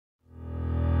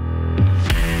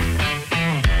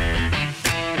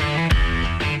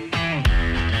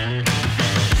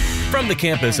From the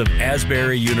campus of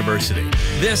Asbury University,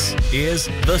 this is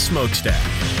the Smokestack.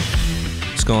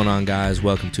 What's going on, guys?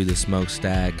 Welcome to the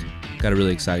Smokestack. Got a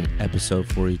really exciting episode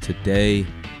for you today.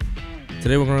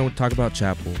 Today we're going to talk about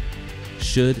chapel.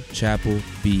 Should chapel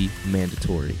be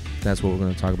mandatory? That's what we're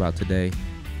going to talk about today.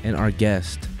 And our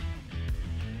guest,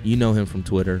 you know him from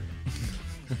Twitter.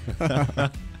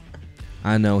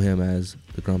 I know him as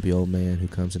the grumpy old man who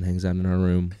comes and hangs out in our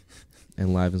room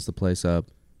and livens the place up.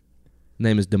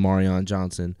 Name is Demarion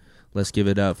Johnson. Let's give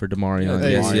it up for Demarion.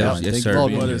 Yes, sir.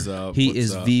 What is up? He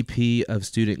is VP of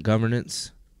Student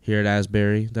Governance here at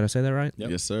Asbury. Did I say that right?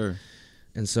 Yep. Yes, sir.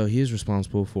 And so he is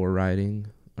responsible for writing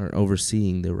or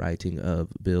overseeing the writing of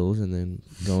bills and then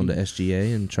going to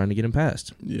SGA and trying to get them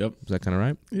passed. Yep. Is that kind of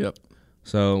right? Yep.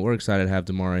 So we're excited to have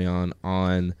Demarion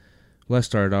on. Let's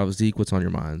start off. Zeke, what's on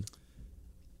your mind?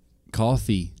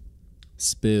 Coffee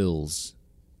spills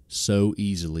so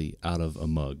easily out of a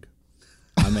mug.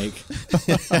 I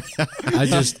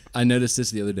noticed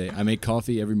this the other day. I make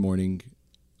coffee every morning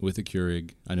with a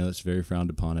Keurig. I know it's very frowned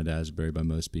upon at Asbury by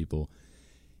most people.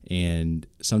 And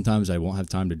sometimes I won't have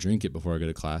time to drink it before I go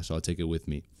to class, so I'll take it with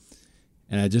me.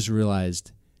 And I just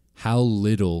realized how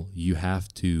little you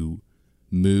have to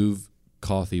move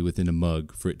coffee within a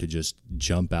mug for it to just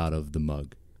jump out of the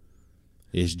mug.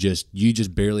 It's just, you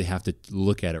just barely have to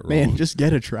look at it wrong. Man, just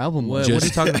get a travel mug. What are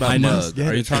you talking about, mug?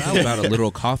 Are you talking about a little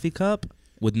coffee cup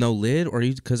with no lid? Or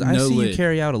because I see you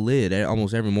carry out a lid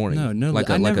almost every morning. No, like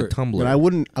a tumbler. But I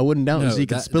wouldn't doubt Zeke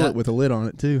could spill it with a lid on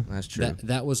it too. That's true.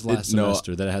 That was last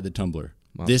semester that I had the tumbler.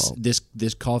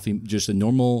 This coffee, just a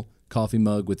normal coffee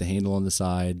mug with the handle on the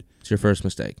side. It's your first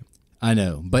mistake. I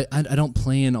know, but I don't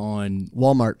plan on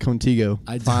Walmart Contigo,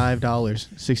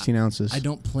 $5, 16 ounces. I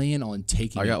don't plan on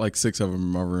taking. I got like 6 of them in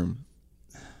my room.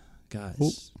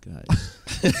 Guys.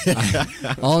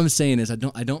 All I'm saying is I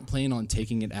don't plan on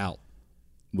taking it out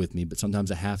with me, but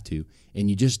sometimes I have to,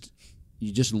 and you just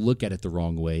look at it the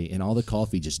wrong way, and all the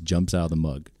coffee just jumps out of the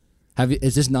mug. Have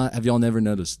y'all never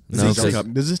noticed? No.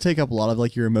 Does this take up a lot of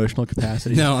like your emotional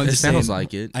capacity? No, it sounds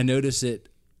like it. I notice it,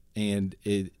 and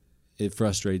it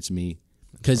frustrates me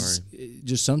because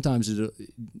just sometimes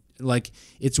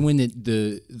it's when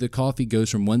the coffee goes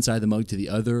from one side of the mug to the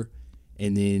other,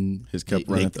 and then his cup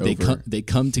runneth over. They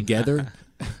come together,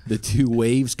 the two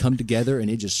waves come together, and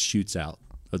it just shoots out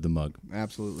of the mug.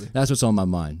 Absolutely. That's what's on my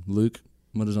mind. Luke,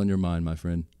 what is on your mind, my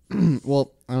friend?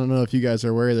 Well, I don't know if you guys are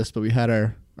aware of this, but we had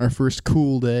our first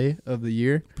cool day of the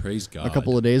year. Praise God. A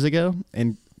couple of days ago,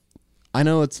 and I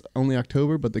know it's only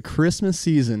October, but the Christmas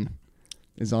season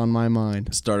is on my mind.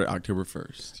 It started October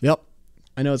 1st. Yep.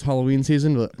 I know it's Halloween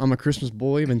season, but I'm a Christmas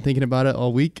boy. I've been thinking about it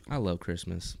all week. I love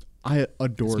Christmas. I adore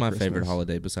Christmas. It's my favorite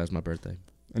holiday besides my birthday.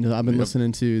 And I've been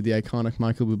listening to the iconic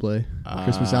Michael Bublé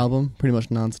Christmas album pretty much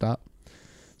nonstop.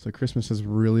 So Christmas has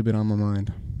really been on my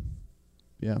mind.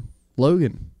 Yeah.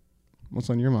 Logan,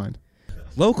 what's on your mind?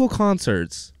 Local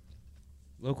concerts.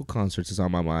 Local concerts is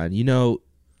on my mind. You know,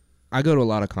 I go to a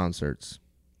lot of concerts.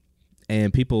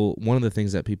 And one of the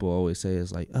things that people always say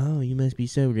is like, oh, you must be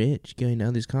so rich going to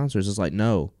all these concerts. It's like,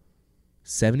 no.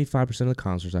 75% of the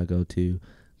concerts I go to,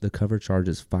 the cover charge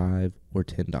is $5 or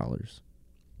 $10.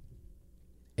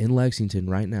 In Lexington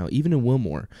right now, even in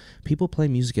Wilmore, people play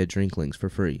music at Drinklings for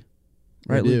free.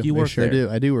 Right, Luke, you work there.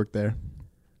 I do work there.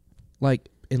 Like,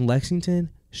 in Lexington,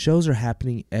 shows are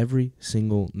happening every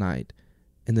single night.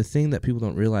 And the thing that people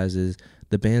don't realize is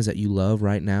the bands that you love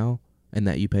right now and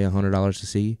that you pay $100 to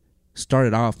see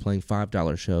started off playing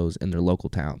 $5 shows in their local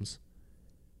towns.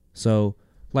 So,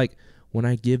 like, when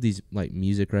I give these, like,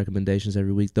 music recommendations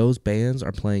every week, those bands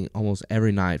are playing almost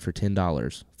every night for $10,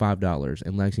 $5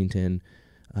 in Lexington,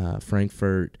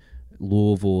 Frankfort,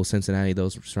 Louisville, Cincinnati,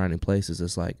 those surrounding places.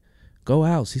 It's like, go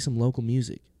out, see some local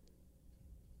music.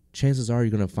 Chances are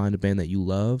you're going to find a band that you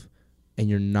love, and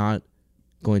you're not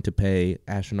going to pay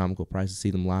astronomical price to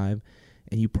see them live,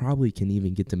 and you probably can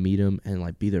even get to meet them and,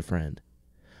 like, be their friend.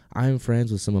 I am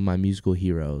friends with some of my musical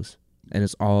heroes, and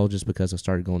it's all just because I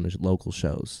started going to local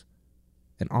shows.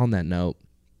 And on that note,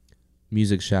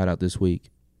 music shout out this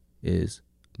week is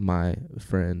my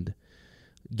friend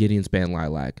Gideon's band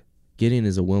Lilac. Gideon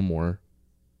is a Wilmore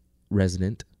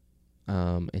resident,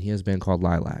 and he has a band called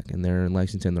Lilac, and they're in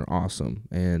Lexington. They're awesome,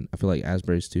 and I feel like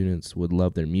Asbury students would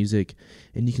love their music,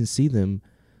 and you can see them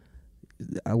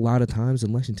a lot of times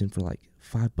in Lexington for like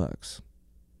 $5.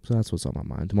 So that's what's on my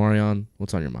mind. Demarion,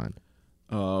 what's on your mind?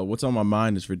 What's on my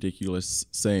mind is ridiculous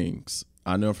sayings.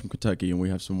 I know I'm from Kentucky, and we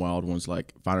have some wild ones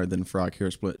like finer than fried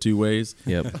carrot split 2 ways.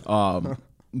 Yep.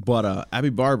 But Abby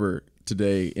Barber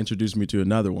today introduced me to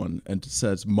another one, and it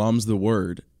says "Mom's the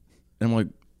word," and I'm like,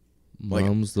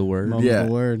 Mom's the word. Mom's Yeah.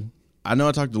 the word. I know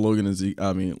I talked to Logan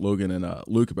and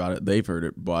Luke about it. They've heard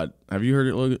it, but have you heard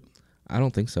it, Logan? I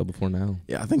don't think so before now.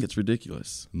 Yeah, I think it's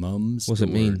ridiculous. Mums. What's the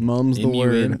it mean? word. Mom's the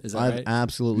M-U-M, word. is that I've right?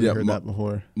 absolutely Yeah, heard that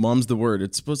before. Mom's the word.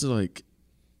 It's supposed to like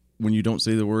when you don't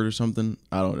say the word or something.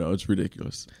 I don't know. It's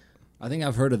ridiculous. I think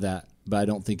I've heard of that, but I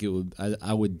don't think it would.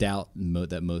 I would doubt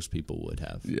that most people would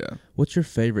have. Yeah. What's your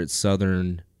favorite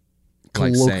Southern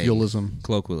like, saying? Colloquialism.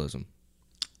 Colloquialism.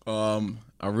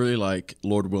 I really like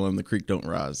Lord willing the creek don't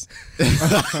rise.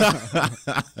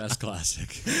 That's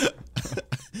classic.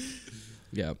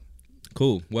 Yeah.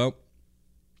 Cool. Well,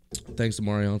 thanks to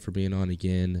Demarion for being on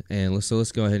again. And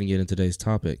let's go ahead and get into today's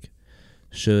topic.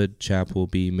 Should chapel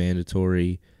be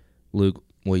mandatory? Luke,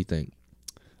 what do you think?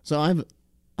 So I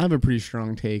have a pretty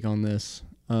strong take on this.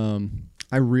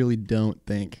 I really don't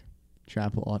think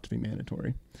chapel ought to be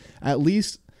mandatory. At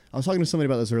least, I was talking to somebody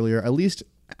about this earlier, at least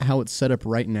how it's set up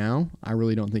right now, I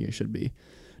really don't think it should be.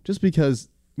 Just because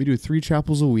we do 3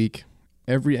 chapels a week,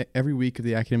 every week of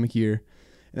the academic year,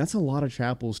 and that's a lot of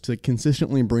chapels to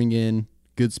consistently bring in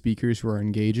good speakers who are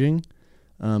engaging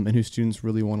and who students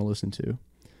really want to listen to.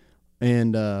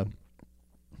 And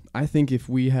I think if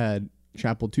we had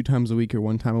chapel 2 times a week or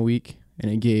 1 time a week,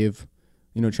 and it gave,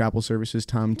 chapel services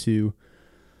time to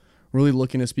really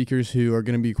look into speakers who are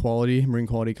going to be quality, bring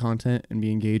quality content, and be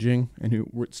engaging, and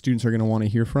who students are going to want to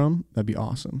hear from, that'd be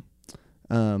awesome.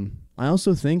 I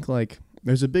also think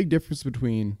there's a big difference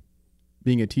between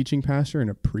being a teaching pastor and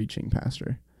a preaching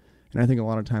pastor, and I think a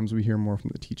lot of times we hear more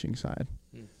from the teaching side,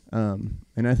 and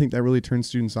I think that really turns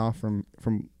students off from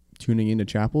tuning into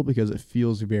chapel because it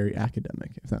feels very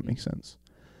academic, if that makes sense.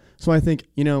 So I think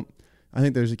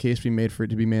there's a case to be made for it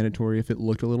to be mandatory if it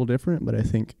looked a little different, but I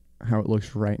think how it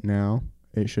looks right now,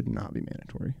 it should not be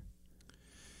mandatory.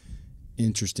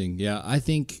 Interesting. Yeah, I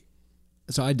think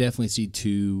so. I definitely see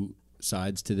 2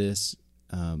 sides to this.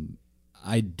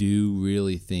 I do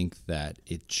really think that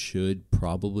it should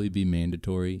probably be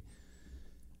mandatory,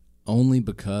 only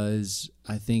because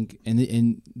I think,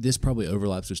 and this probably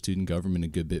overlaps with student government a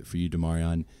good bit for you,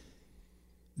 Demarion.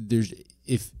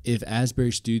 If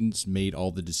Asbury students made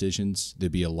all the decisions,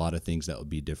 there'd be a lot of things that would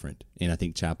be different, and I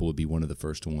think chapel would be one of the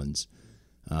first ones.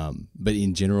 But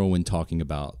in general, when talking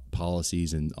about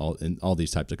policies and all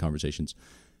these types of conversations,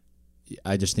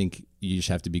 I just think you just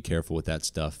have to be careful with that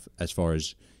stuff. As far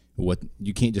as what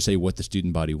you can't just say what the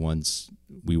student body wants,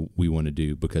 we want to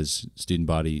do, because student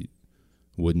body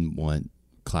wouldn't want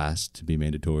class to be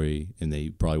mandatory, and they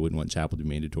probably wouldn't want chapel to be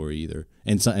mandatory either.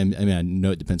 And so, I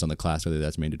know it depends on the class whether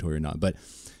that's mandatory or not, but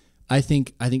I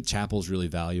think chapel is really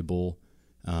valuable.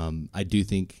 I do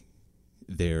think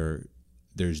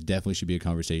there's definitely should be a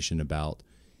conversation about,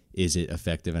 is it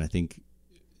effective, and I think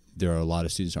there are a lot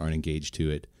of students that aren't engaged to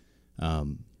it.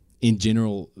 In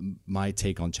general, my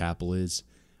take on chapel is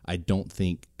I don't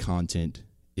think content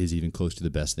is even close to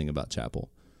the best thing about chapel,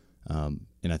 and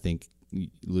I think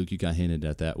Luke, you kind of hinted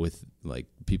at that with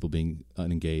people being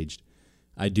unengaged.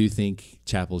 I do think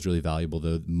chapel is really valuable,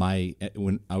 though.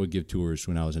 When I would give tours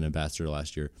when I was an ambassador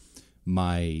last year,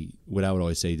 what I would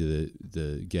always say to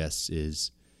the guests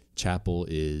is chapel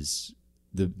is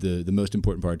the most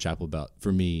important part of chapel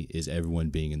for me is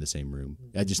everyone being in the same room.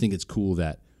 I just think it's cool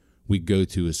that we go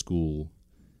to a school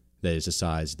that is a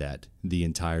size that the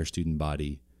entire student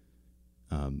body,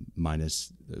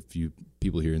 minus a few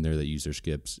people here and there that use their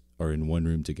skips, are in one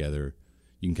room together.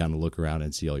 You can kind of look around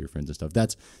and see all your friends and stuff.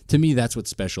 To me, that's what's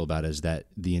special about it, is that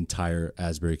the entire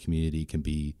Asbury community can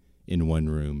be in one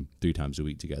room 3 times a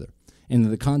week together.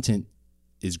 And the content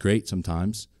is great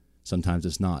sometimes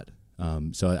it's not.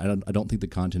 So I don't think the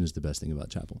content is the best thing about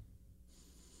chapel.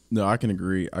 No, I can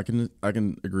agree. I can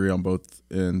agree on both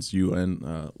ends, you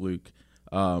and Luke.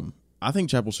 I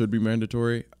think chapel should be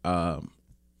mandatory.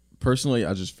 Personally,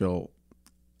 I just feel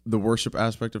the worship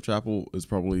aspect of chapel is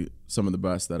probably some of the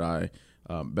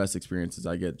best experiences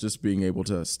I get, just being able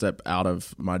to step out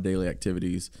of my daily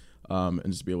activities and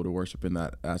just be able to worship in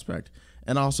that aspect.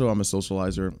 And also, I'm a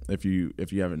socializer. If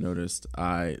you haven't noticed,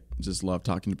 I just love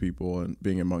talking to people and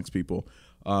being amongst people.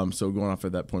 So going off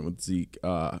at that point with Zeke,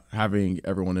 having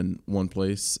everyone in one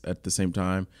place at the same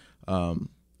time,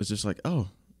 it's just like, oh,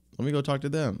 let me go talk to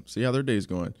them, see how their day's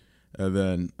going. And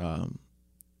then,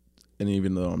 and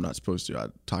even though I'm not supposed to, I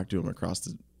talk to them across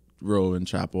the row in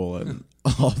chapel and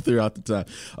all throughout the time.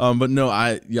 But no,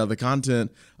 the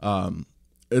content,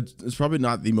 it's probably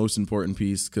not the most important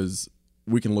piece, because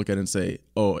we can look at it and say,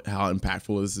 oh, how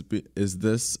impactful is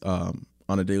this on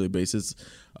a daily basis?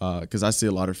 Because I see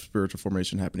a lot of spiritual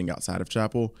formation happening outside of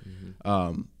chapel.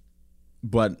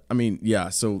 But I mean, yeah.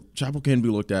 So chapel can be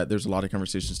looked at. There's a lot of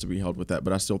conversations to be held with that.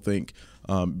 But I still think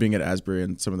being at Asbury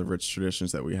and some of the rich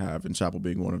traditions that we have, and chapel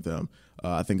being one of them,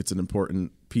 I think it's an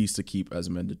important piece to keep as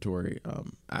a mandatory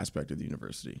aspect of the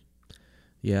university.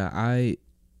 Yeah, I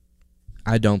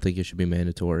don't think it should be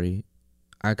mandatory.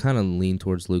 I kind of lean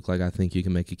towards Luke. Like, I think you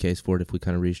can make a case for it if we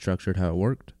kind of restructured how it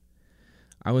worked.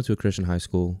 I went to a Christian high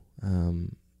school,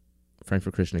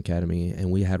 Frankfurt Christian Academy,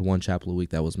 and we had one chapel a week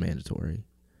that was mandatory.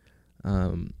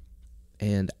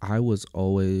 And I was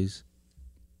always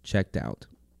checked out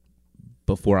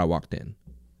before I walked in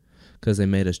because they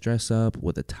made us dress up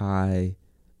with a tie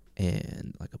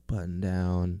and like a button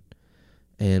down.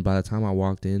 And by the time I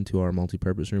walked into our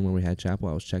multi-purpose room where we had chapel,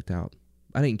 I was checked out.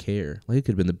 I didn't care. Like, it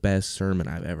could have been the best sermon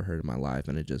I've ever heard in my life,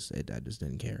 and I just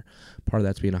didn't care. Part of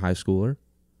that's being a high schooler.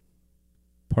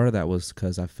 Part of that was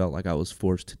because I felt like I was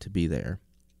forced to be there,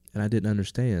 and I didn't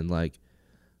understand. Like,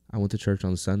 I went to church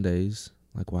on Sundays.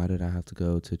 Like, why did I have to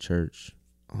go to church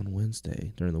on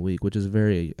Wednesday during the week? Which is a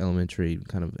very elementary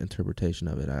kind of interpretation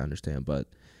of it, I understand. But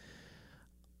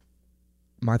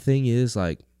my thing is,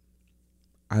 like,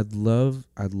 I'd love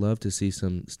to see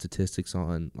some statistics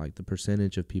on, like, the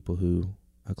percentage of people who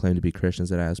claim to be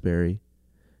Christians at Asbury,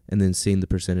 and then seeing the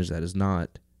percentage that is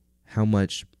not, how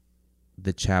much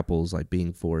the chapels, like,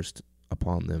 being forced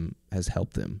upon them has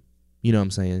helped them. You know what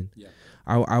I'm saying? Yeah.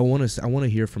 I want to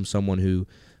hear from someone who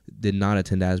did not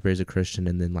attend Asbury as a Christian,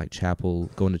 and then, like,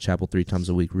 going to chapel 3 times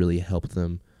a week really helped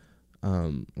them,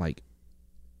 like,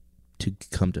 to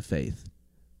come to faith.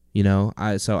 You know,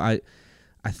 I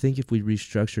think if we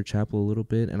restructure chapel a little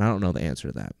bit, and I don't know the answer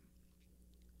to that,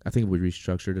 I think if we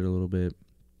restructured it a little bit,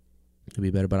 it'd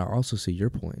be better. But I also see your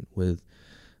point with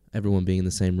everyone being in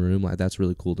the same room. Like, that's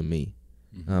really cool to me.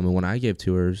 Mm-hmm. And when I gave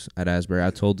tours at Asbury, I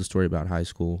told the story about high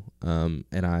school, and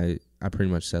I pretty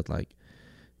much said, like,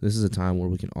 this is a time where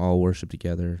we can all worship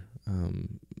together.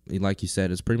 Like you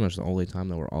said, it's pretty much the only time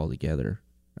that we're all together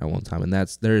at one time, and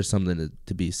there is something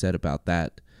to be said about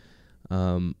that.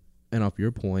 And off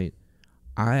your point,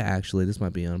 this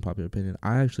might be an unpopular opinion,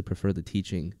 I actually prefer the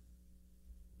teaching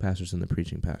pastors than the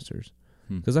preaching pastors.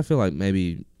 Because I feel like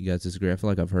maybe you guys disagree. I feel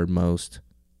like I've heard most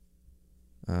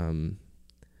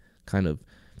kind of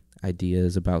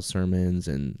ideas about sermons,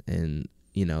 and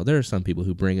you know, there are some people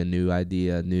who bring a new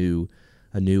idea, a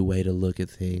new way to look at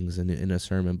things in a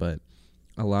sermon, but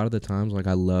a lot of the times, like,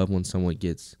 I love when someone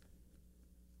gets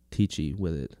teachy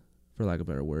with it, for lack of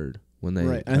a better word. When they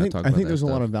right, I think there's a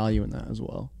lot of value in that as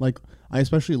well. Like, I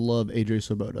especially love AJ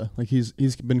Swoboda. Like, he's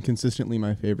been consistently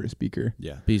my favorite speaker.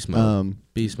 Yeah, beast mode.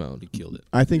 Beast mode. He killed it.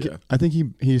 I think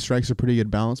he strikes a pretty good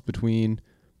balance between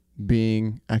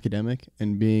being academic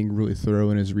and being really thorough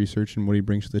in his research and what he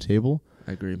brings to the table.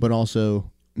 I agree, but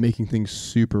also making things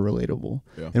super relatable.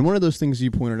 Yeah. And one of those things you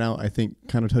pointed out, I think,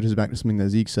 kind of touches back to something that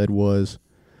Zeke said, was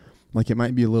like, it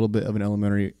might be a little bit of an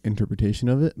elementary interpretation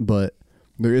of it, but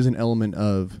there is an element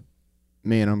of,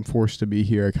 man, I'm forced to be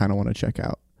here, I kind of want to check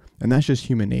out. And that's just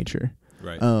human nature.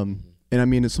 Right. And I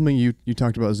mean, it's something you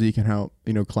talked about, Zeke, and how,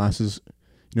 you know, classes,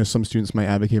 you know, some students might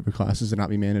advocate for classes to not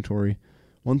be mandatory.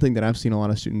 One thing that I've seen a lot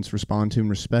of students respond to and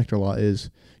respect a lot is,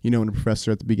 you know, when a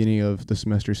professor at the beginning of the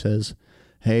semester says,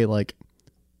 hey, like,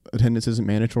 attendance isn't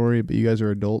mandatory, but you guys are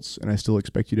adults and I still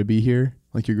expect you to be here.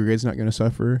 Like, your grade's not going to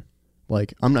suffer.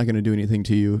 Like, I'm not going to do anything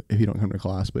to you if you don't come to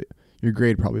class, but your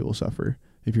grade probably will suffer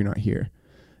if you're not here.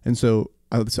 And so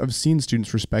I've seen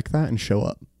students respect that and show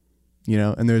up, you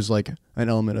know, and there's, like, an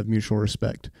element of mutual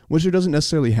respect, which there doesn't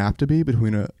necessarily have to be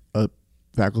between a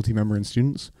faculty member and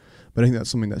students, but I think that's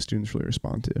something that students really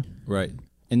respond to. Right.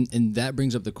 And that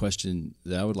brings up the question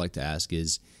that I would like to ask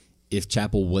is, if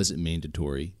chapel wasn't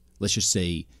mandatory, let's just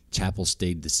say chapel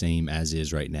stayed the same as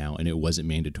is right now and it wasn't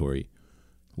mandatory,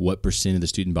 what percent of the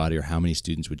student body or how many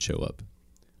students would show up?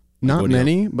 Not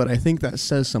many, but I think that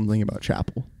says something about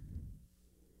chapel.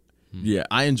 Yeah,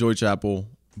 I enjoy chapel,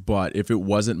 but if it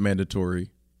wasn't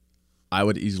mandatory, I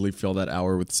would easily fill that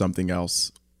hour with something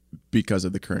else because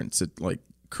of the current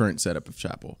setup of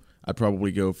chapel. I'd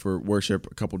probably go for worship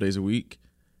a couple days a week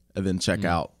and then check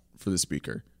out for the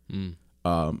speaker. And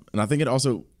I think it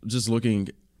also, just looking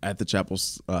at the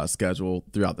chapel's schedule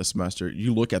throughout the semester,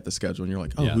 you look at the schedule and you're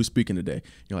like, oh, who's speaking today?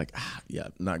 You're like, yeah,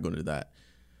 not going to that.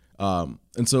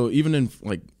 And so even in,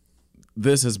 like,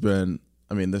 this has been,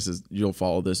 I mean, you'll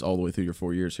follow this all the way through your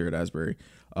 4 years here at Asbury.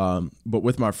 But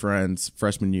with my friends,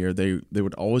 freshman year, they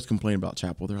would always complain about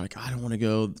chapel. They're like, I don't want to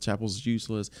go. The chapel's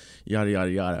useless, yada,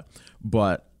 yada, yada.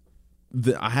 But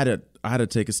I had to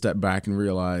take a step back and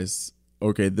realize,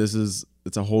 okay,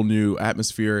 it's a whole new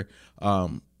atmosphere.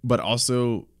 But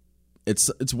also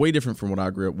it's way different from what I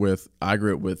grew up with. I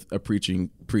grew up with a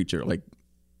preaching preacher. Like,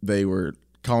 they were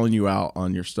calling you out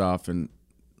on your stuff and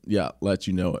let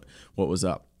you know what was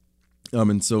up.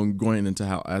 And so going into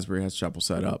how Asbury has chapel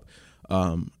set up,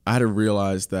 I had to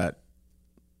realize that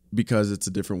because it's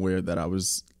a different way that I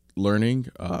was learning,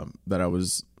 that I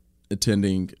was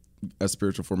attending a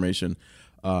spiritual formation,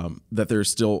 that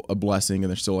there's still a blessing and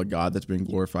there's still a God that's being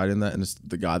glorified in that, and it's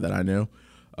the God that I know.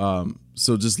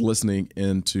 So just listening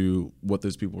into what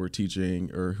those people were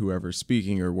teaching or whoever's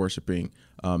speaking or worshiping,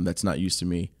 that's not used to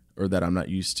me or that I'm not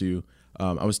used to,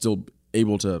 I was still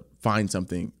able to find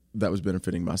something that was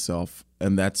benefiting myself.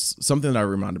 And that's something that I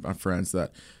reminded my friends,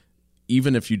 that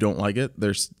even if you don't like it,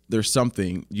 there's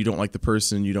something. You don't like the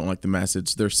person, you don't like the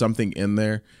message, there's something in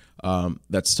there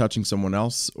that's touching someone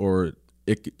else, or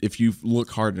if you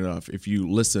look hard enough, if you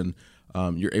listen,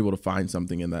 you're able to find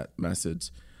something in that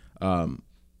message.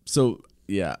 So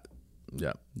yeah.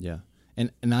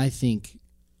 And I think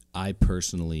I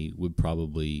personally would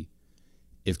probably,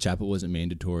 if chapel wasn't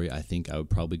mandatory, I think I would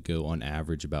probably go on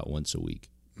average about once a week.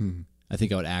 Mm-hmm. I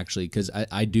think I would actually, because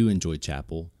I do enjoy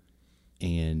chapel,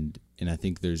 and I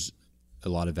think there's a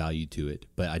lot of value to it,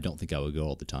 but I don't think I would go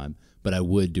all the time. But I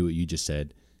would do what you just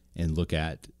said and look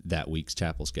at that week's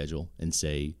chapel schedule and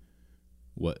say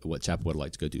what chapel would I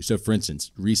like to go to. So, for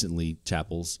instance, recently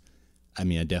chapels, I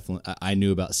mean, I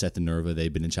knew about Seth and Nerva.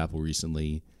 They've been in chapel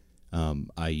recently.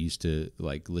 I used to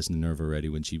listen to Nerva already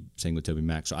when she sang with Toby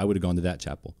Mac, so I would have gone to that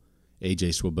chapel.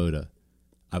 AJ Swoboda,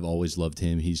 I've always loved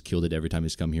him. He's killed it every time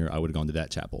he's come here. I would have gone to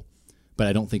that chapel. But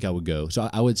I don't think I would go. So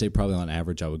I would say probably on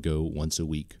average I would go once a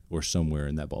week or somewhere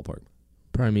in that ballpark.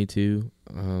 Probably me too.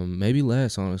 Maybe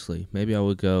less, honestly. Maybe I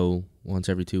would go once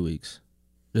every 2 weeks.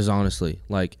 Just honestly.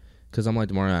 Because I'm like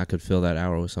Demarion, I could fill that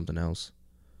hour with something else.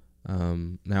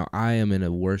 Now, I am in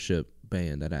a worship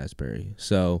band at Asbury.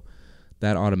 So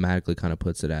that automatically kind of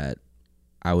puts it at,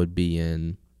 I would be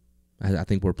in, I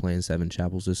think we're playing 7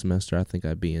 chapels this semester. I think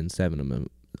I'd be in 7 of them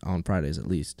on Fridays at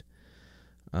least.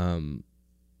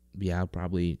 Yeah,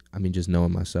 just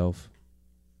knowing myself.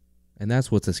 And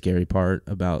that's what's the scary part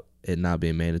about it not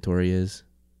being mandatory is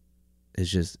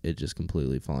it just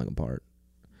completely falling apart.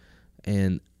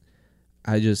 And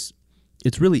it's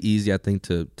really easy, I think,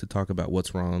 to talk about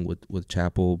what's wrong with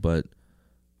chapel, but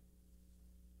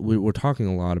we're talking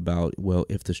a lot about, well,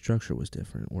 if the structure was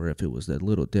different or if it was a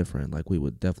little different, we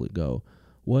would definitely go.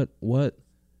 What,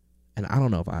 and I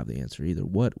don't know if I have the answer either.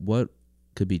 What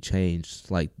could be changed?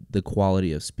 The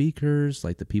quality of speakers,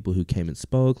 the people who came and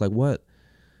spoke, what?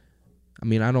 I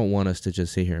mean, I don't want us to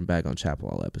just sit here and bag on chapel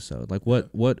all episode.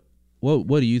 What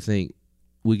do you think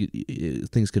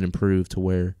things could improve to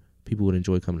where people would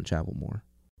enjoy coming to chapel more?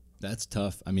 That's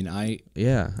tough. I mean,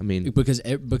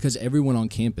 because everyone on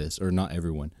campus, or not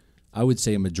everyone, I would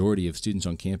say a majority of students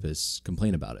on campus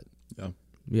complain about it.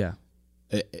 Yeah.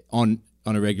 On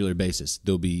a regular basis,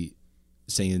 they'll be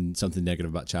saying something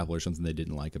negative about chapel or something they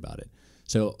didn't like about it.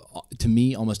 So to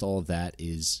me, almost all of that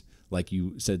is, like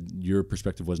you said, your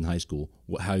perspective was in high school,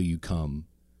 how you come,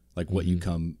 what you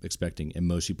come expecting. And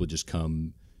most people just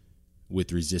come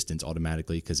with resistance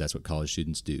automatically because that's what college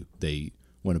students do. They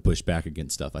want to push back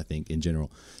against stuff, I think, in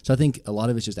general. So I think a lot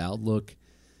of it's just outlook.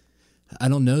 I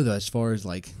don't know, though, as far as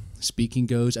speaking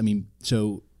goes. I mean,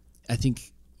 so I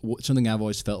think something I've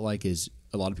always felt like is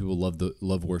a lot of people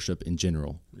love worship in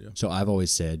general. Yeah. So I've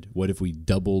always said, what if we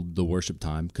doubled the worship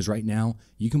time? Because right now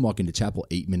you can walk into chapel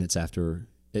 8 minutes after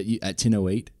at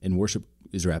 10:08 and worship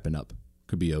is wrapping up,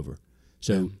 could be over.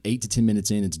 So 8 to 10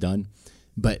 minutes in, it's done.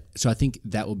 But so I think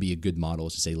that will be a good model,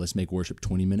 is to say, let's make worship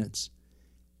 20 minutes.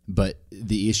 But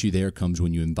the issue there comes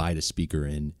when you invite a speaker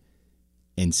in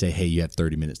and say, hey, you have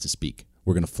 30 minutes to speak.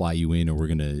 We're going to fly you in, or we're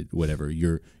going to whatever.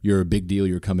 You're a big deal.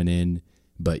 You're coming in,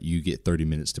 but you get 30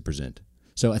 minutes to present.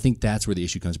 So I think that's where the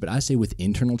issue comes. But I say with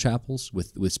internal chapels,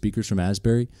 with speakers from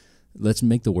Asbury, let's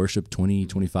make the worship 20,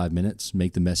 25 minutes,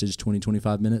 make the message 20,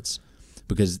 25 minutes,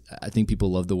 because I think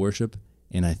people love the worship,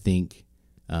 and I think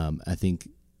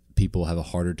people have a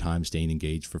harder time staying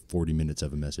engaged for 40 minutes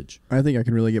of a message. I think I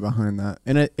can really get behind that.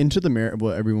 And into the merit of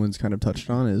what everyone's kind of touched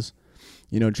on is,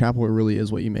 chapel really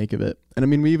is what you make of it. And I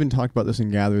mean, we even talked about this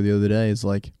in Gather the other day. It's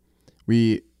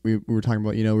we were talking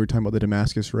about, we were talking about the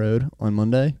Damascus Road on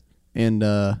Monday, and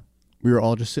we were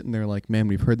all just sitting there man,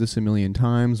 we've heard this a million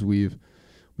times. We've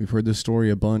heard this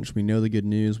story a bunch. We know the good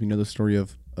news. We know the story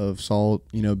of Saul,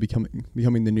 becoming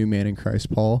the new man in Christ,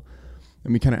 Paul.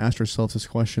 And we kind of asked ourselves this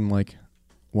question,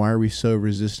 why are we so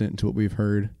resistant to what we've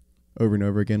heard over and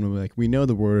over again? When we know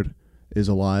the word is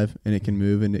alive and it can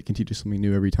move and it can teach us something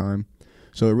new every time.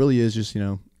 So it really is just,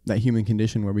 that human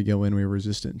condition where we go in, we're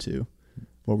resistant to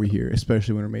what we hear,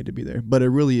 especially when we're made to be there. But it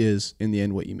really is, in the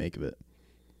end, what you make of it.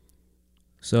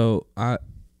 So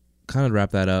kind of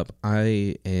wrap that up,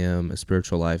 I am a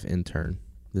spiritual life intern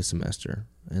this semester,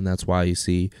 and that's why you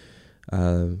see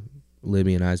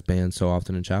Libby and I's band so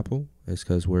often in chapel. It's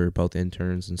because we're both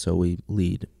interns, and so we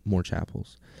lead more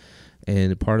chapels.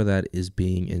 And part of that is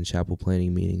being in chapel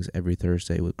planning meetings every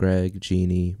Thursday with Greg,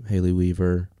 Jeannie, Haley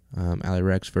Weaver, Allie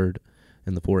Rexford,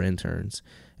 and the 4 interns.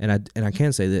 And I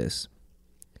can say this: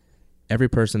 every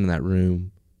person in that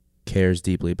room cares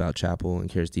deeply about chapel and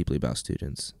cares deeply about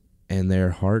students, and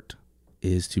their heart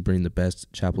is to bring the best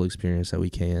chapel experience that we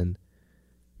can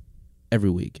every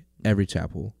week, every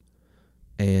chapel.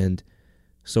 And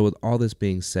so with all this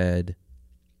being said,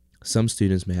 some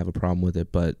students may have a problem with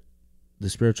it, but the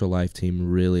spiritual life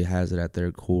team really has it at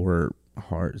their core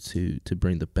heart to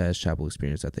bring the best chapel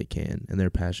experience that they can, and their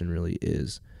passion really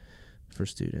is for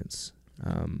students.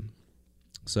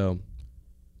 So,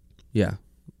 yeah,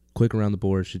 quick around the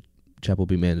board. Should chapel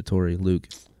be mandatory? Luke?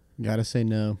 Gotta say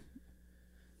no.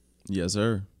 Yes,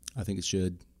 sir. I think it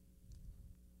should.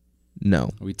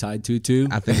 No. Are we tied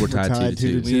 2-2? I think we're tied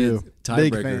 2-2.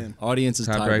 Big Tiebreaker. fan. Audience is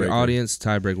Tiebreaker. tiebreaker. Audience,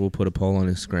 tiebreaker. We'll put a poll on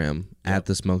Instagram at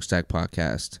the Smokestack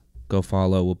Podcast. Go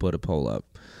follow. We'll put a poll up.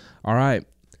 All right.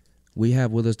 We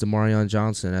have with us Demarion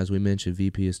Johnson, as we mentioned,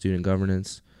 VP of Student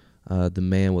Governance, the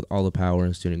man with all the power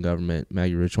in student government.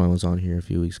 Maggie Richwine was on here a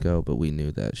few weeks ago, but we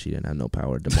knew that she didn't have no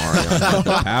power. Demarion had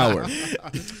the power.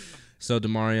 So,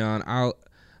 Demarion,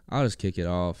 I'll just kick it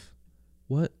off.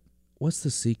 What's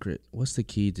the secret? What's the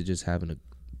key to just having a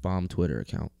bomb Twitter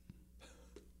account?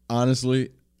 Honestly,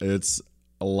 it's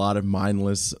a lot of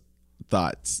mindless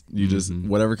thoughts. You just,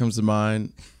 whatever comes to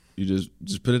mind, you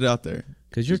just put it out there.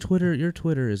 Because your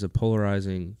Twitter is a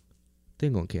polarizing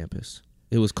thing on campus.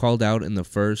 It was called out in the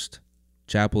first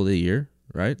chapel of the year,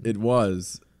 right? It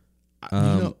was.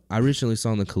 I recently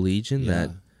saw in the Collegian Yeah.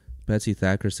 that Betsy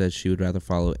Thacker said she would rather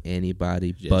follow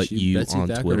anybody but you Betsy on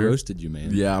Thacker Twitter. roasted you, man.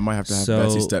 Yeah, I might have to have So-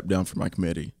 Betsy step down for my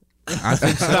committee. I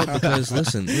think so because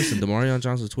listen, Demarion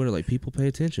Johnson's Twitter, like, people pay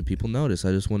attention, people notice.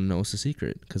 I just want to know what's the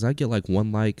secret, because I get like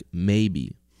one like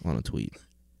maybe on a tweet.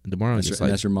 And Demarion That's, gets your,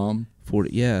 like that's your mom?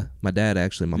 40. Yeah, my dad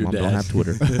actually. My Your mom dad. don't have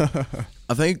Twitter.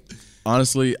 I think,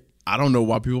 honestly, I don't know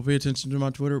why people pay attention to my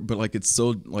Twitter, but like it's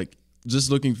so like just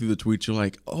looking through the tweets, you're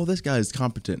like, oh, this guy is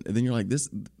competent, and then you're like,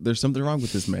 there's something wrong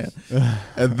with this man,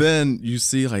 and then you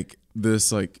see like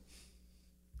this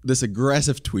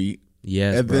aggressive tweet.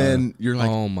 Yes, and bro. then you're like,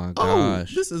 oh my oh,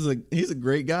 gosh, he's a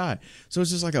great guy. So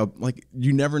it's just like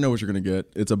you never know what you're gonna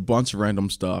get. It's a bunch of random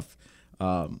stuff,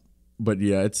 but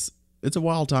yeah, it's a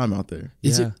wild time out there.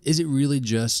 Is Yeah. it really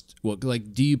just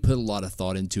like, do you put a lot of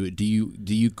thought into it? Do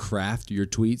you craft your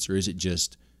tweets, or is it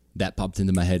just that popped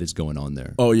into my head is going on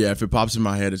there? Oh yeah, if it pops in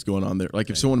my head, it's going on there. Like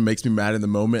if someone makes me mad in the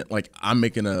moment, like I'm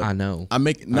making a, I know. I'm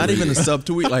making not even a sub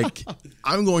tweet. Like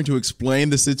I'm going to explain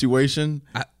the situation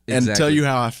and tell exactly. you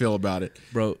how I feel about it.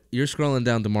 Bro, you're scrolling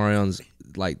down Demarion's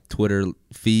like Twitter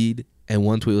feed, and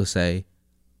one tweet will say,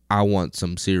 "I want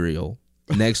some cereal."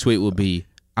 Next tweet will be,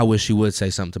 "I wish you would say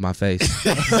something to my face."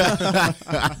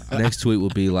 Next tweet will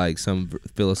be like some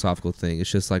philosophical thing.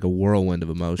 It's just like a whirlwind of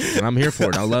emotions, and I'm here for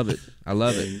it. I love it. I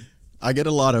love it. I get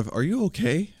a lot of, "Are you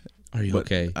okay?" Are you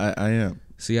But okay? I am.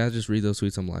 See, I just read those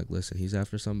tweets. I'm like, listen, he's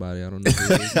after somebody. I don't know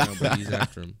who it is now, but he's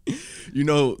after him. You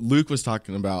know, Luke was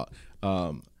talking about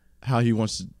how he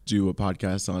wants to do a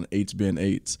podcast on 8's been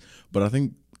 8's, but I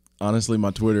think honestly, my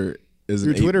Twitter is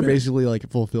Your an Twitter 8 basically like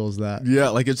fulfills that. Yeah,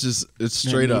 like it's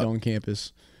straight need up. on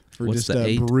campus for What's just the a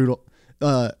 8? brutal,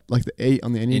 like the 8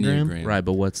 on the Enneagram. Right,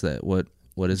 but what's that?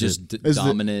 What is Just it? Is the-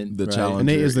 dominant. the right? challenge. An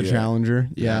 8 is the Yeah. challenger.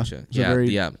 Yeah, Gotcha. It's a Yeah, very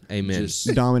yeah. Amen.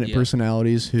 Just- dominant Yeah.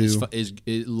 personalities who.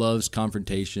 It loves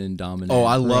confrontation, dominant. Oh,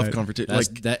 I love Right. confrontation. That's,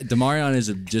 Like that Demarion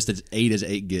is just as 8 as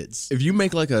 8 gets. if you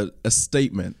make like a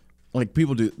statement, like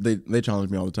people do, they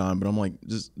challenge me all the time, but I'm like,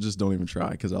 just don't even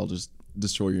try because I'll just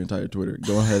destroy your entire Twitter.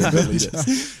 Go ahead and delete it.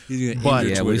 He's gonna But- end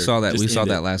your yeah, we Twitter. saw that. Just We saw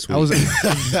end that it. last week. I was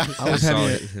saw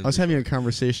I was having a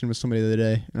conversation with somebody the other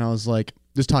day, and I was like,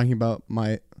 just talking about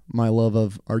my love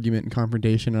of argument and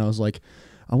confrontation, and I was like,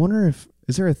 I wonder if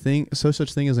is there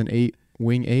such thing as an 8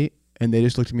 wing 8, and they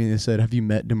just looked at me and they said, "Have you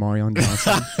met Demarion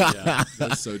Johnson?" Yeah,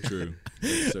 that's so true.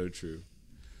 That's so true.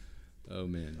 Oh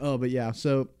man. Oh, but yeah.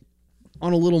 So,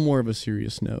 on a little more of a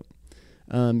serious note,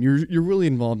 you're really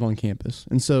involved on campus,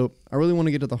 and so I really want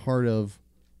to get to the heart of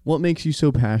what makes you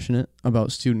so passionate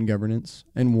about student governance,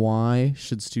 and why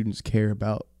should students care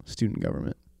about student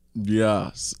government?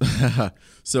 Yes.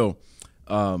 So,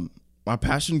 my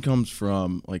passion comes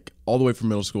from like all the way from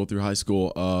middle school through high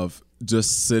school of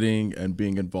just sitting and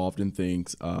being involved in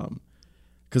things.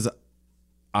 Because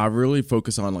I really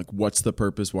focus on like, what's the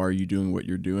purpose? Why are you doing what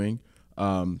you're doing?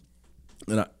 And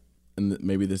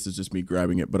maybe this is just me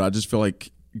grabbing it, but I just feel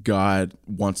like God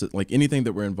wants it, like anything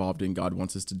that we're involved in, God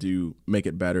wants us to do, make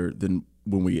it better than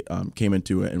when we came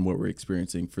into it and what we're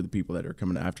experiencing for the people that are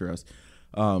coming after us.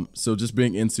 So just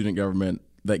being in student government,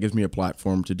 that gives me a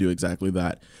platform to do exactly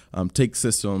that. Take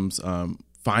systems,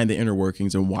 find the inner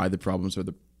workings and why the problems are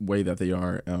the way that they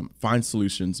are, find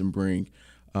solutions and bring,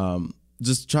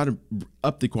 just try to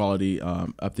up the quality,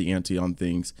 up the ante on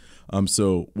things.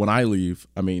 So when I leave,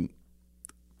 I mean,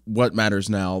 what matters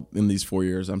now in these 4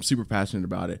 years, I'm super passionate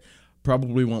about it.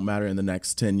 Probably won't matter in the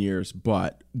next 10 years,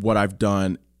 but what I've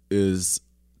done is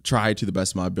try to the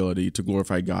best of my ability to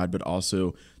glorify God, but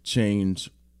also change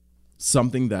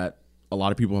something that a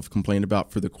lot of people have complained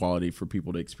about for the quality for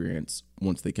people to experience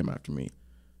once they come after me.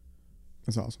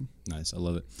 That's awesome. Nice. I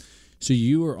love it. So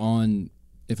you were on,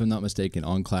 if I'm not mistaken,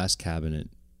 on class cabinet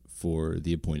for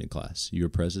the appointed class. You were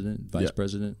president, vice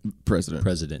president?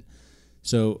 President.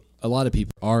 So a lot of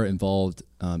people are involved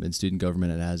in student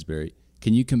government at Asbury.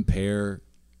 Can you compare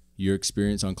your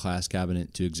experience on class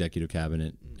cabinet to executive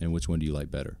cabinet, and which one do you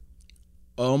like better?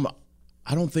 I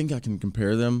don't think I can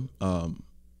compare them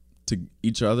to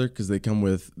each other because they come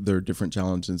with their different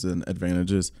challenges and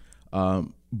advantages.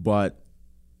 But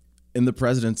in the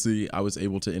presidency, I was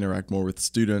able to interact more with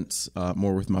students,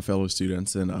 more with my fellow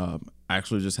students, and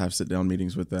actually just have sit-down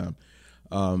meetings with them.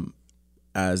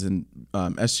 As in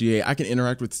SGA, I can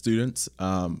interact with students,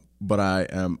 but I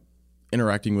am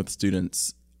interacting with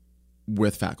students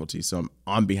with faculty. So I'm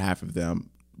on behalf of them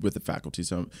with the faculty.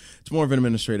 So it's more of an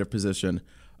administrative position.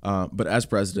 But as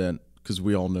president, because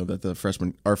we all know that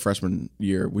our freshman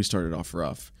year, we started off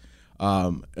rough.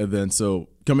 And then so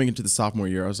coming into the sophomore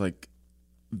year, I was like,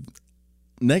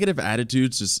 negative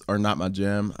attitudes just are not my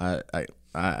jam. I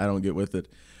don't get with it.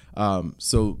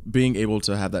 So being able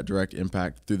to have that direct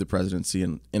impact through the presidency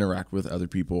and interact with other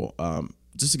people,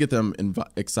 just to get them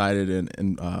excited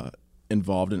and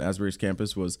involved in Asbury's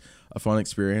campus was a fun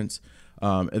experience.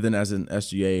 And then as an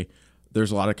SGA,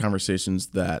 there's a lot of conversations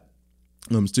that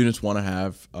students want to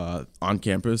have on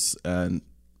campus, and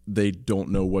they don't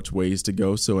know which ways to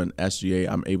go. So in SGA,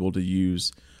 I'm able to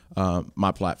use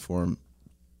my platform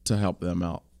to help them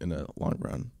out in the long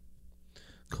run.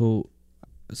 Cool.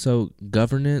 So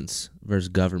governance versus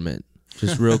government.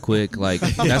 Just real quick, like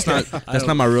that's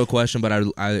not my real question, but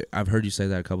I've heard you say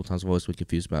that a couple times. I've always been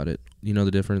confused about it. You know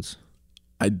the difference?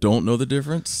 I don't know the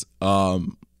difference. I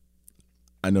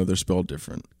know they're spelled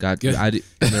different. And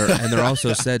they're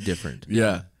also said different.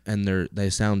 Yeah, and they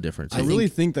sound different. So I really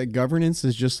think that governance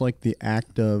is just like the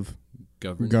act of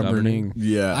governing.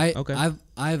 Yeah.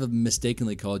 I've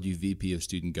mistakenly called you VP of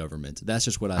Student Government. That's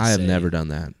just what I say. I have never done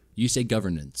that. You say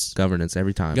governance. Governance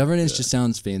every time. Governance just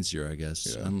sounds fancier, I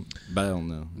guess. Yeah. But I don't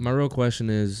know. My real question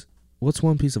is, what's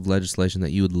one piece of legislation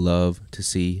that you would love to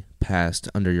see passed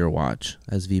under your watch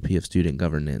as VP of Student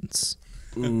Governance?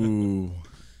 Ooh,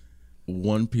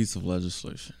 one piece of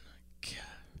legislation.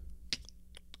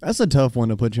 That's a tough one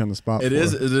to put you on the spot. It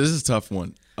is a tough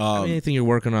one. Anything you're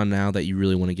working on now that you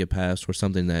really want to get passed, or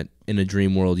something that in a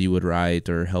dream world you would write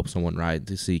or help someone write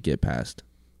to see get passed?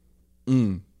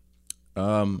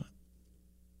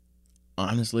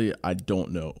 Honestly, I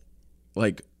don't know.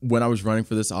 Like when I was running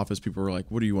for this office, people were like,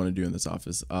 "What do you want to do in this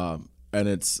office?" And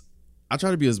I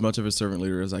try to be as much of a servant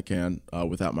leader as I can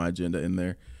without my agenda in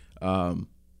there. And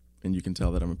you can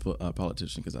tell that I'm a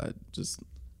politician because I just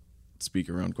speak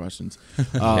around questions.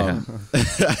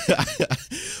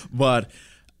 But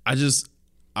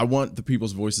I want the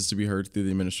people's voices to be heard through the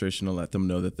administration and let them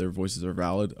know that their voices are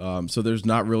valid. So there's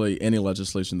not really any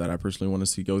legislation that I personally want to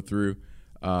see go through.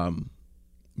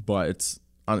 But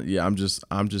I'm just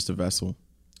a vessel.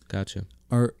 Gotcha.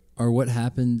 Are what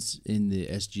happens in the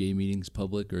SGA meetings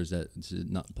public, or is it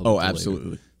not public? Oh,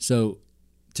 absolutely. So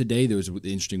today there was an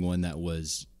interesting one that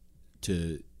was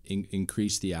to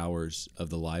increase the hours of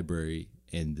the library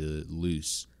and the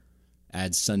loose,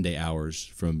 add Sunday hours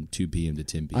from 2 p.m. to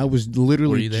 10 p.m. I was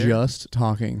literally just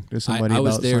talking to somebody I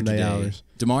was about there Sunday today. hours.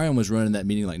 Demarion was running that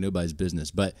meeting like nobody's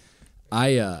business, but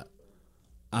I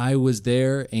was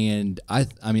there, and I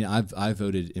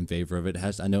voted in favor of it.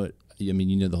 I know it. I mean,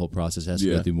 you know the whole process has to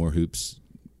go through more hoops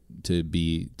to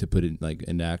put it like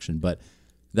into action. But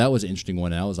that was an interesting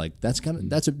one, and I was like, that's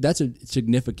a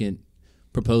significant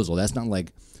proposal. That's not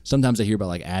like sometimes I hear about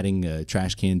like adding a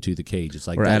trash can to the cage. It's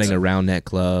like or adding a round neck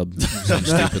club,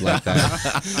 something stupid like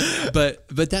that. But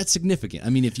that's significant.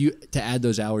 I mean, if you to add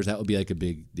those hours, that would be like a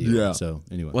big deal. Yeah. So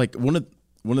anyway, like one of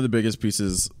the biggest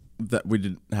pieces that we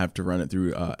didn't have to run it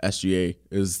through SGA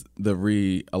is the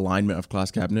realignment of class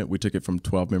cabinet. We took it from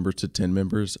 12 members to 10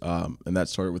 members, and that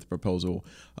started with a proposal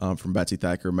from Betsy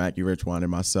Thacker, Matt Urichwan, and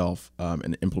myself,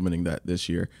 and implementing that this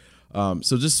year.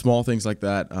 So just small things like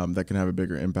that that can have a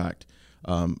bigger impact.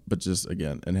 But just,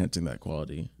 again, enhancing that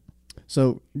quality.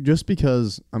 So just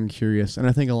because I'm curious, and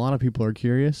I think a lot of people are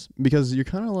curious, because you're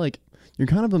kind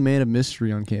of a man of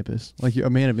mystery on campus, like you're a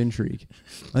man of intrigue.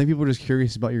 I think people are just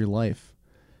curious about your life.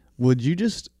 Would you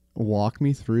just walk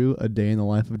me through a day in the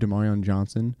life of Demarion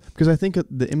Johnson? Because I think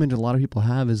the image a lot of people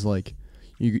have is like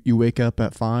you wake up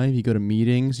at 5, you go to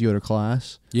meetings, you go to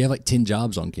class. You have like 10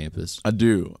 jobs on campus. I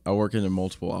do. I work in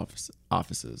multiple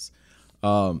offices.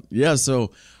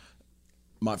 So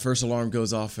my first alarm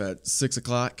goes off at 6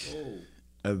 o'clock,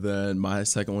 and then my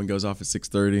second one goes off at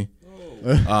 6:30.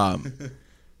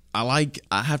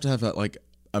 I have to have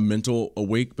a mental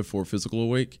awake before physical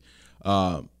awake.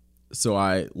 So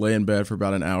I lay in bed for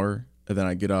about an hour, and then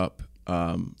I get up,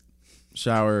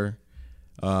 shower,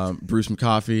 brew some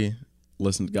coffee,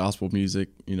 listen to gospel music,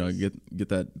 get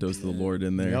that dose of the Lord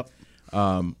in there. Yep.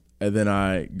 And then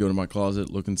I go to my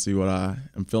closet, look and see what I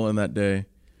am feeling that day.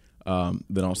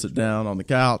 Then I'll sit down on the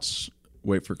couch,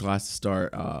 wait for class to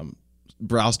start,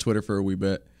 browse Twitter for a wee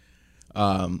bit.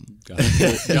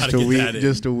 Just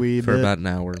a wee For bit. about an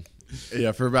hour.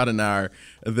 Yeah, for about an hour.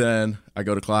 And then I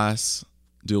go to class,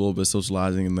 do a little bit of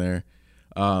socializing in there.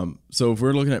 So if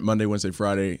we're looking at Monday, Wednesday,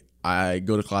 Friday, I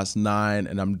go to class 9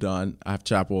 and I'm done. I have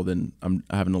chapel, then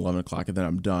I have an 11 o'clock, and then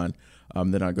I'm done.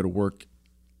 Then I go to work,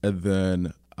 and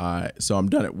then I'm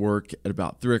done at work at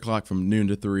about 3 o'clock, from noon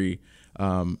to 3.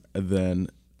 And then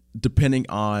depending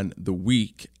on the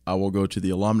week, I will go to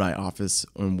the alumni office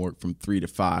and work from 3 to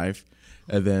 5.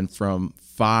 And then from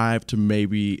 5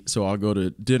 to so I'll go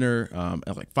to dinner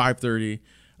at like 5:30.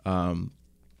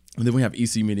 And then we have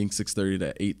EC meetings 6:30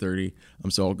 to 8:30.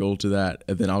 So I'll go to that,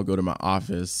 and then I'll go to my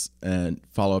office and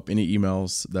follow up any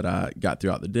emails that I got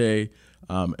throughout the day,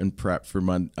 and prep for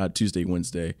Tuesday,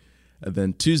 Wednesday. And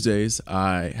then Tuesdays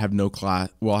I have no class.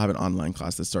 Well, I have an online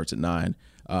class that starts at 9.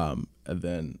 And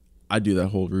then I do that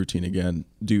whole routine again.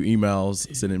 Do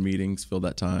emails, sit in meetings, fill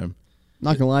that time.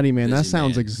 Not gonna lie to you, man. That Busy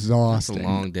sounds man. That's exhausting. a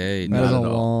long day. That is Not a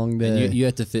at all. long day. And you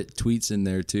have to fit tweets in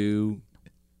there too.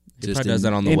 He probably does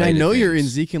that on the And way I to know you're in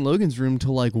things. Zeke and Logan's room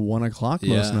till like 1 o'clock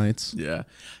most Yeah. nights. Yeah.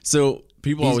 So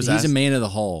people always He's ask, a man of the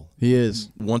hall. He is.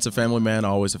 once a family man,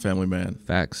 always a family man.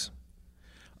 Facts.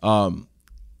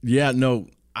 Yeah, no,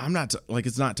 I'm not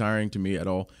it's not tiring to me at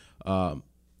all.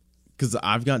 Because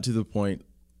I've gotten to the point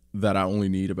that I only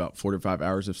need about 4 to 5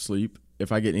 hours of sleep.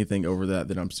 If I get anything over that,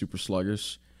 then I'm super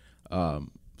sluggish.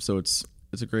 So it's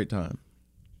a great time.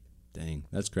 Dang,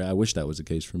 that's great. I wish that was the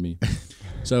case for me.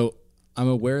 So I'm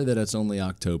aware that it's only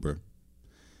October,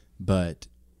 but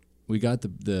we got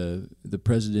the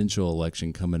presidential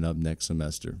election coming up next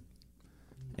semester,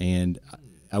 and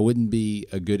I wouldn't be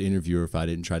a good interviewer if I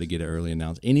didn't try to get an early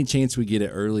announcement. Any chance we get an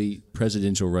early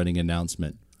presidential running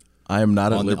announcement I am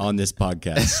not on this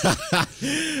podcast?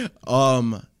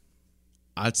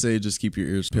 I'd say just keep your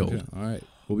ears peeled. Okay, all right,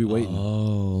 we'll be waiting.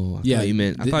 Oh, I thought you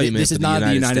meant this for is not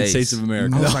the United States of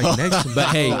America. I was like, next. But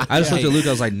hey, I just looked at Luke.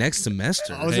 I was like, next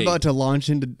semester. I was Hey. about to launch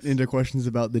into questions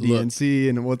about the Look. DNC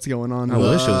and what's going on. I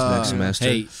wish it was next semester.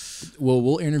 Hey, well,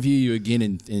 we'll interview you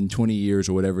again in 20 years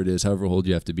or whatever it is, however old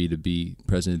you have to be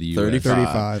president of the U.S.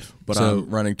 35. But So- I'm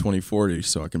running 2040,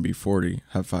 so I can be 40,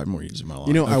 have 5 more years in my life.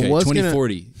 You know, Okay, I was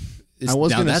 2040. I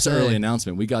was now gonna that's an say- early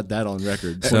announcement. We got that on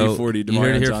record. So 2040. you heard it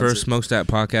Demarion here Johnson. first. Smokestack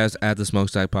podcast at the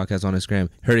Smokestack podcast on Instagram.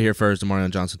 Heard it here first. Demarion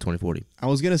Johnson 2040. I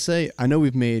was gonna say, I know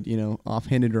we've made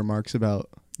offhanded remarks about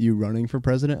you running for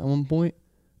president at one point,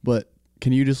 but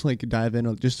can you just dive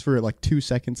in just for 2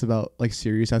 seconds about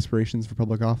serious aspirations for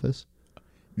public office?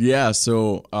 Yeah,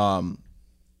 so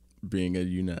being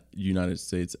a United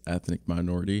States ethnic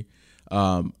minority,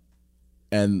 and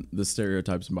the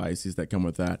stereotypes and biases that come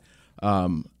with that,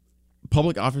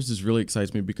 public office just really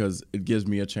excites me because it gives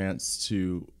me a chance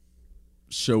to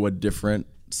show a different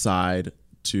side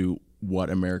to what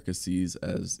America sees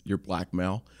as your black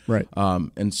male, Right.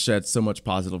 and shed so much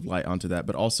positive light onto that,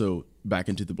 but also back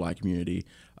into the black community,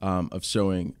 of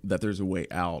showing that there's a way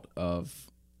out of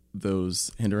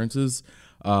those hindrances.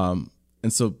 And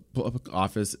so public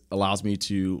office allows me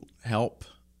to help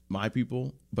my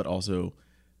people, but also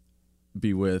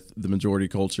be with the majority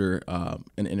culture,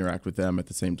 and interact with them at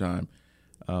the same time.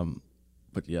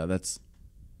 But yeah, that's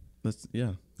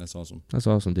awesome. That's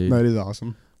awesome, dude. That is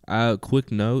awesome.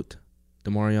 Quick note,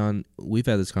 Demarion, we've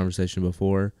had this conversation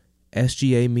before.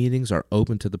 SGA meetings are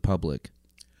open to the public.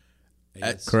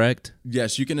 Yes. Correct?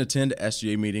 Yes, you can attend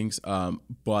SGA meetings,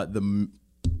 but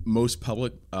most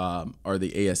public are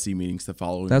the ASC meetings the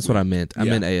following That's what week. I meant. I Yeah.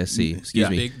 meant ASC. Excuse Yeah.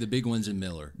 me. The big ones in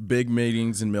Miller. Big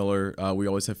meetings in Miller. We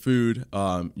always have food.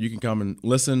 You can come and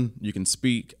listen. You can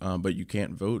speak, but you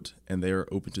can't vote, and they are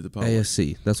open to the public.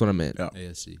 ASC. That's what I meant. Yeah.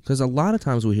 ASC. Because a lot of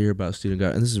times we hear about student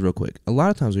government, and this is real quick. A lot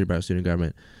of times we hear about student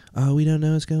government. Oh, we don't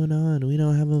know what's going on. We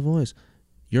don't have a voice.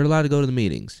 You're allowed to go to the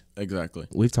meetings. Exactly.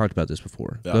 We've talked about this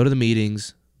before. Yeah. Go to the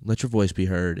meetings. Let your voice be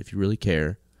heard if you really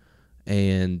care.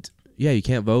 And yeah, you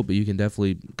can't vote, but you can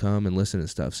definitely come and listen and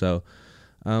stuff. So,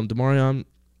 Demarion,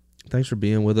 thanks for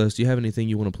being with us. Do you have anything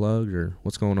you want to plug or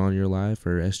what's going on in your life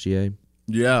or SGA?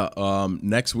 Yeah.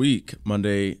 Next week,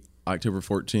 Monday, October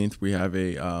 14th, we have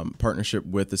a partnership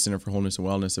with the Center for Wholeness and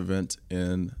Wellness event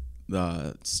in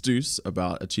the Steuss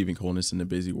about achieving wholeness in a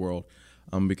busy world.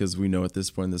 Because we know at this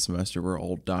point in the semester we're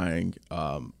all dying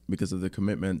because of the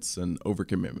commitments and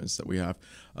overcommitments that we have.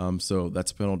 So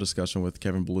that's a panel discussion with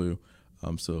Kevin Blue.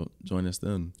 So join us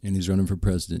then. And he's running for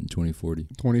president in 2040.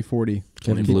 2040.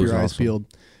 Kevin Keep Blue's your eyes awesome. peeled.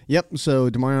 Yep. So,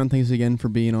 Demarion, thanks again for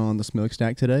being on the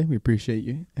Smokestack today. We appreciate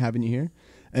you having you here.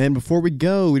 And before we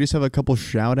go, we just have a couple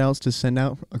shout outs to send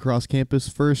out across campus.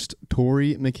 First,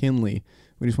 Tori McKinley.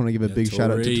 We just want to give a Yeah, big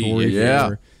shout out to Tori. Tori Yeah.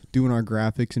 for doing our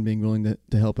graphics and being willing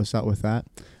to help us out with that.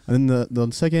 And then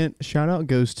the second shout out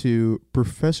goes to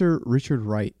Professor Richard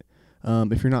Wright.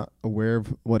 If you're not aware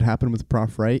of what happened with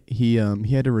Prof. Wright, he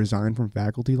had to resign from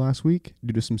faculty last week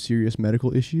due to some serious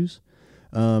medical issues.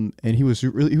 And he was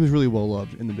really well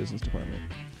loved in the business department.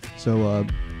 So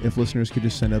if listeners could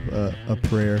just send up a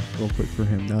prayer real quick for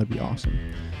him, that would be awesome.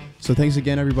 So thanks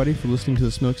again, everybody, for listening to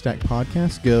the Smokestack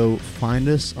Podcast. Go find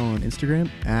us on Instagram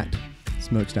at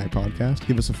Smokestack Podcast.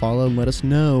 Give us a follow and let us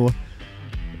know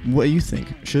what you think.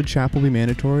 Should chapel be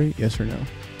mandatory? Yes or no?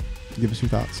 Give us your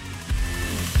thoughts.